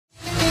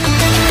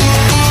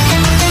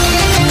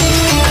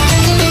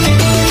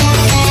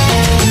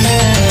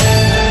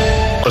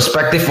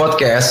Perspektif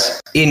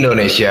Podcast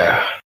Indonesia.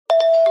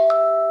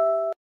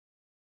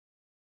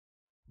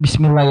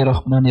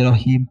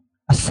 Bismillahirrahmanirrahim.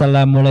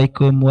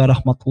 Assalamualaikum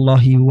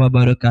warahmatullahi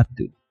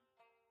wabarakatuh.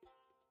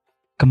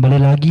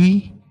 Kembali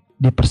lagi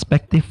di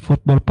Perspektif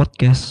Football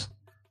Podcast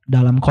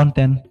dalam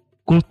konten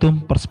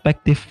Kultum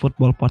Perspektif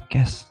Football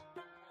Podcast.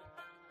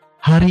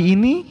 Hari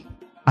ini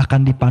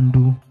akan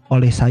dipandu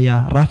oleh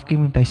saya Rafki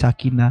Mintai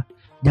Sakina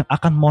yang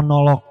akan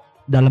monolog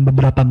dalam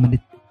beberapa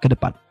menit ke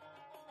depan.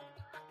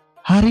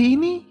 Hari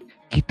ini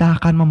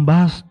kita akan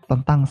membahas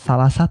tentang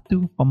salah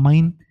satu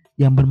pemain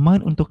yang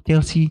bermain untuk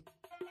Chelsea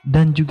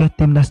dan juga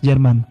timnas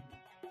Jerman,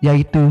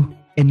 yaitu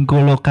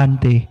N'Golo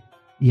Kante.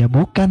 Ya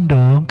bukan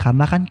dong,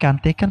 karena kan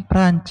Kante kan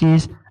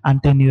Prancis,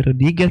 Anthony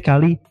Rudiger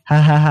kali.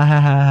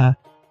 Hahaha.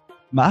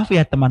 Maaf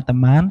ya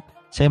teman-teman,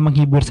 saya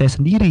menghibur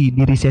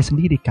diri saya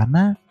sendiri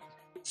karena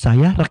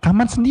saya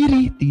rekaman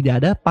sendiri,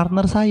 tidak ada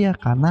partner saya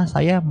karena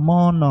saya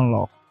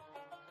monolog.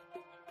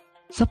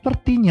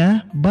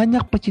 Sepertinya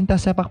banyak pecinta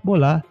sepak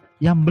bola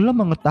yang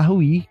belum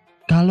mengetahui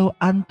kalau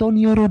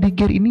Antonio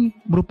Rudiger ini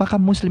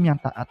merupakan muslim yang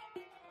taat.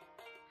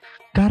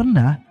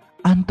 Karena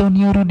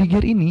Antonio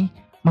Rudiger ini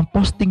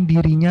memposting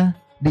dirinya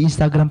di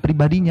Instagram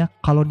pribadinya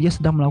kalau dia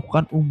sedang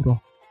melakukan umroh.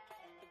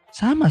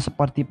 Sama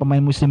seperti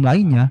pemain muslim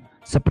lainnya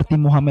seperti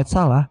Mohamed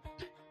Salah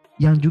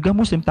yang juga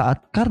muslim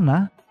taat,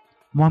 karena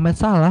Mohamed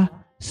Salah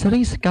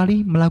sering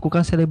sekali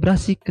melakukan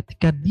selebrasi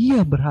ketika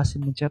dia berhasil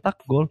mencetak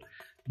gol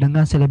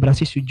dengan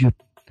selebrasi sujud.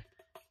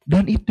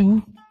 Dan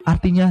itu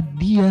artinya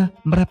dia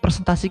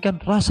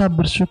merepresentasikan rasa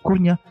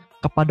bersyukurnya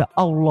kepada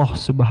Allah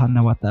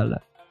Subhanahu wa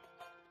taala.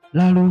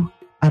 Lalu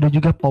ada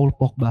juga Paul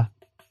Pogba.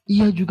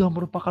 Ia juga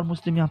merupakan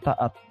muslim yang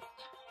taat.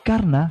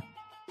 Karena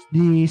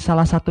di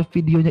salah satu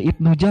videonya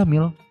Ibnu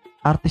Jamil,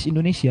 artis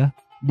Indonesia,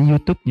 di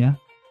YouTube-nya,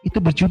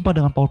 itu berjumpa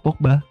dengan Paul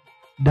Pogba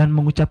dan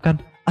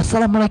mengucapkan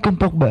Assalamualaikum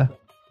Pogba.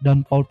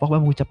 Dan Paul Pogba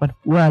mengucapkan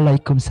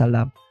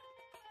Waalaikumsalam.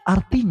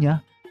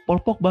 Artinya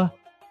Paul Pogba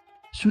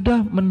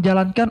sudah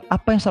menjalankan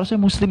apa yang seharusnya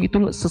muslim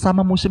itu sesama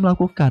muslim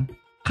lakukan.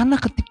 Karena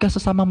ketika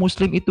sesama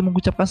muslim itu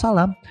mengucapkan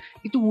salam,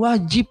 itu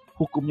wajib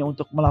hukumnya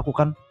untuk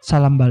melakukan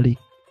salam balik.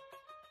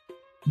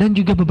 Dan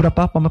juga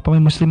beberapa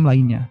pemain muslim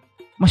lainnya.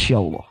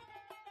 Masya Allah.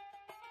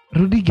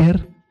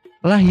 Rudiger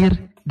lahir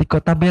di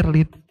kota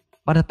Berlin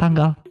pada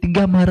tanggal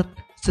 3 Maret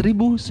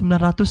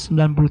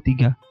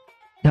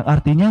 1993. Yang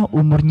artinya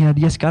umurnya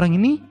dia sekarang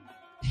ini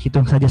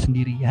hitung saja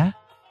sendiri ya.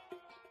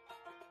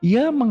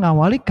 Ia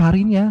mengawali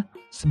karirnya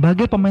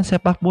sebagai pemain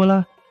sepak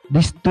bola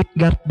di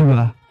Stuttgart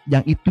 2,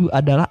 yang itu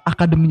adalah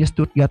akademinya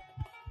Stuttgart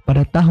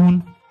pada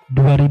tahun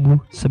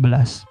 2011.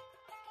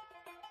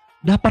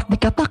 Dapat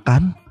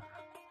dikatakan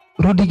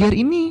Rudiger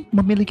ini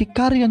memiliki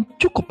karir yang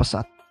cukup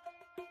pesat.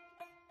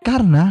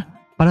 Karena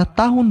pada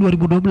tahun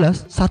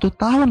 2012, 1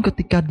 tahun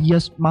ketika dia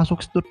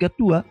masuk Stuttgart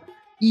 2,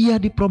 ia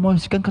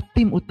dipromosikan ke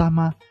tim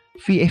utama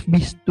VfB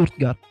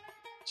Stuttgart.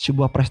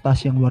 Sebuah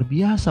prestasi yang luar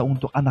biasa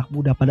untuk anak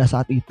muda pada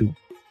saat itu.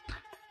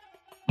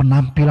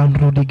 Penampilan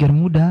Rudiger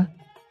muda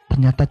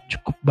ternyata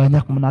cukup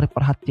banyak menarik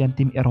perhatian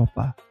tim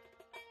Eropa.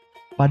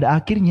 Pada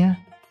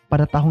akhirnya,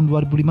 pada tahun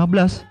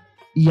 2015,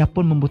 ia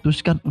pun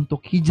memutuskan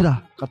untuk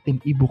hijrah ke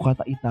tim ibu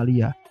kota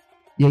Italia,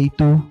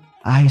 yaitu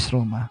AS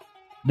Roma,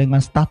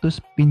 dengan status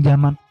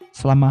pinjaman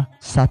selama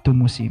 1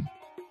 musim.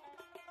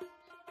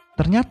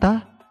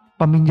 Ternyata,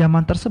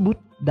 peminjaman tersebut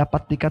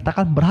dapat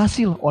dikatakan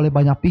berhasil oleh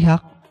banyak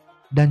pihak,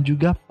 dan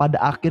juga pada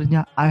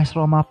akhirnya AS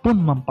Roma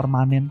pun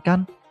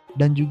mempermanenkan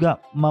dan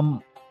juga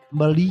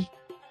membeli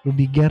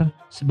Rudiger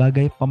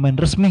sebagai pemain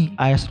resmi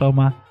AS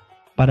Roma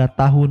pada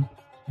tahun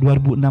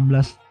 2016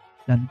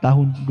 dan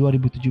tahun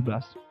 2017.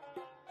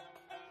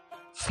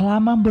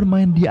 Selama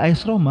bermain di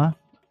AS Roma,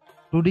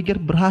 Rudiger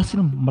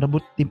berhasil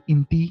merebut tim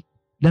inti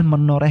dan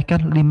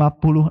menorehkan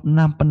 56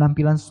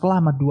 penampilan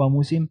selama 2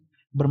 musim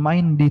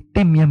bermain di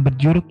tim yang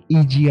berjuluk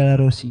I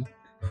Giallorossi.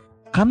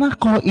 Karena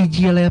kalau I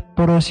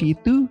Giallorossi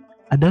itu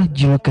adalah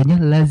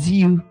julukannya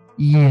Lazio.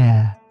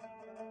 Iya.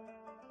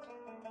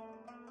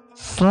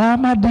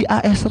 Selama di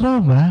AS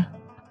Roma,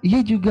 ia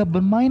juga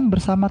bermain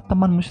bersama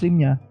teman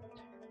muslimnya,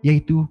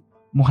 yaitu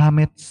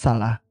Mohamed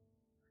Salah.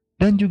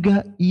 Dan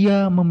juga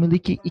ia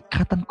memiliki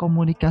ikatan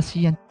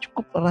komunikasi yang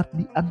cukup erat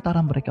di antara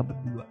mereka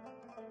berdua.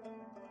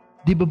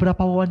 Di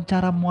beberapa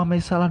wawancara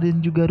Mohamed Salah dan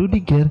juga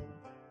Rudiger,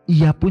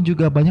 ia pun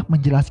juga banyak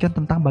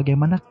menjelaskan tentang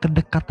bagaimana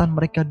kedekatan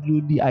mereka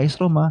dulu di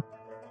AS Roma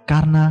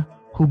karena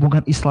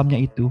hubungan Islamnya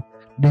itu,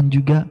 dan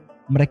juga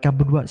mereka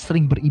berdua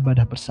sering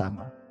beribadah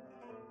bersama.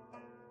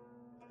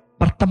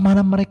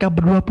 Pertemanan mereka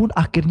berdua pun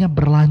akhirnya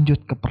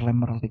berlanjut ke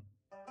Premier League.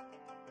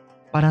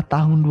 Pada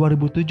tahun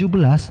 2017,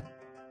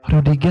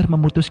 Rudiger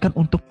memutuskan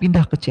untuk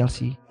pindah ke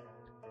Chelsea,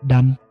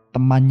 dan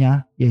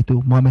temannya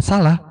yaitu Mohamed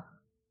Salah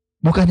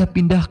bukannya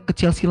pindah ke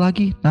Chelsea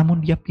lagi,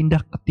 namun dia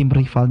pindah ke tim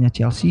rivalnya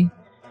Chelsea,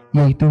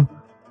 yaitu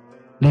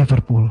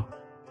Liverpool.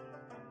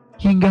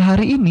 Hingga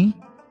hari ini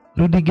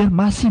Rudiger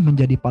masih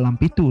menjadi palang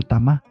pintu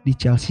utama di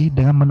Chelsea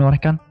dengan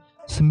menorehkan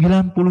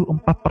 94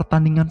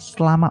 pertandingan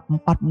selama 4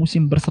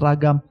 musim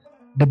berseragam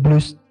The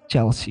Blues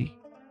Chelsea.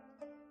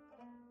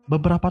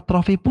 beberapa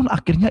trofi pun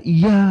akhirnya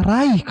ia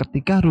raih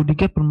ketika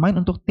Rudiger bermain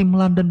untuk tim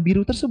London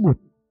Biru tersebut.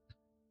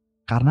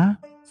 Karena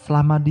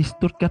selama di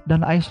Stuttgart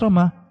dan AS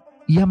Roma,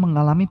 ia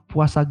mengalami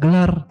puasa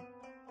gelar.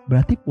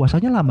 Berarti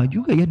puasanya lama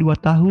juga ya, 2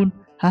 tahun.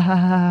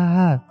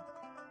 Hahaha.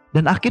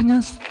 Dan akhirnya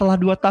setelah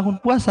 2 tahun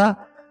puasa,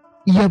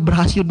 ia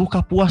berhasil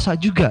buka puasa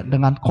juga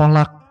dengan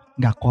kolak.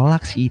 Nggak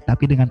kolak sih,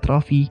 tapi dengan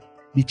trofi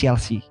di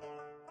Chelsea.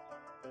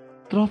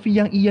 Trofi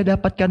yang ia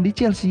dapatkan di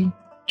Chelsea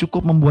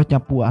cukup membuatnya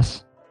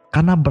puas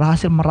karena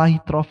berhasil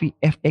meraih trofi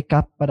FA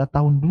Cup pada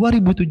tahun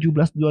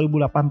 2017-2018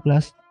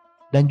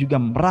 dan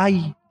juga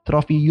meraih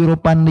trofi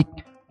Europa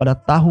League pada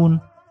tahun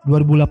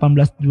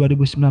 2018-2019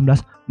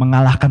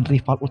 mengalahkan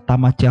rival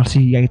utama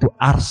Chelsea yaitu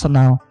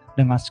Arsenal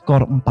dengan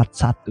skor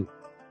 4-1.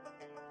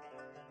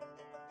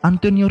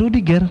 Antonio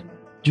Rudiger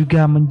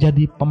juga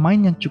menjadi pemain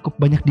yang cukup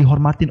banyak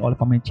dihormatin oleh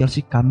pemain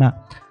Chelsea karena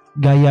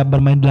gaya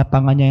bermain di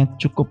lapangannya yang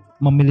cukup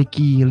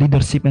memiliki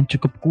leadership yang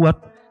cukup kuat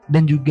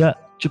dan juga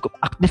cukup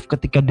aktif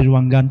ketika di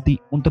ruang ganti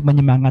untuk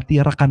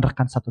menyemangati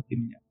rekan-rekan satu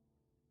timnya.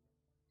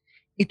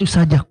 Itu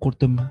saja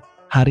Kultum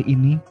hari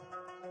ini.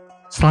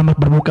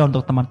 Selamat berbuka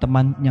untuk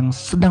teman-teman yang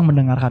sedang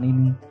mendengarkan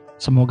ini.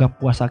 Semoga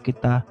puasa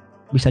kita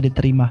bisa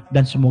diterima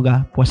dan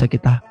semoga puasa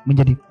kita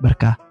menjadi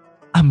berkah.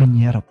 Amin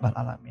ya rabbal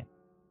alamin.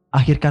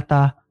 Akhir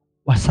kata,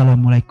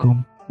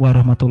 wassalamualaikum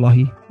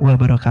warahmatullahi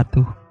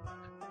wabarakatuh.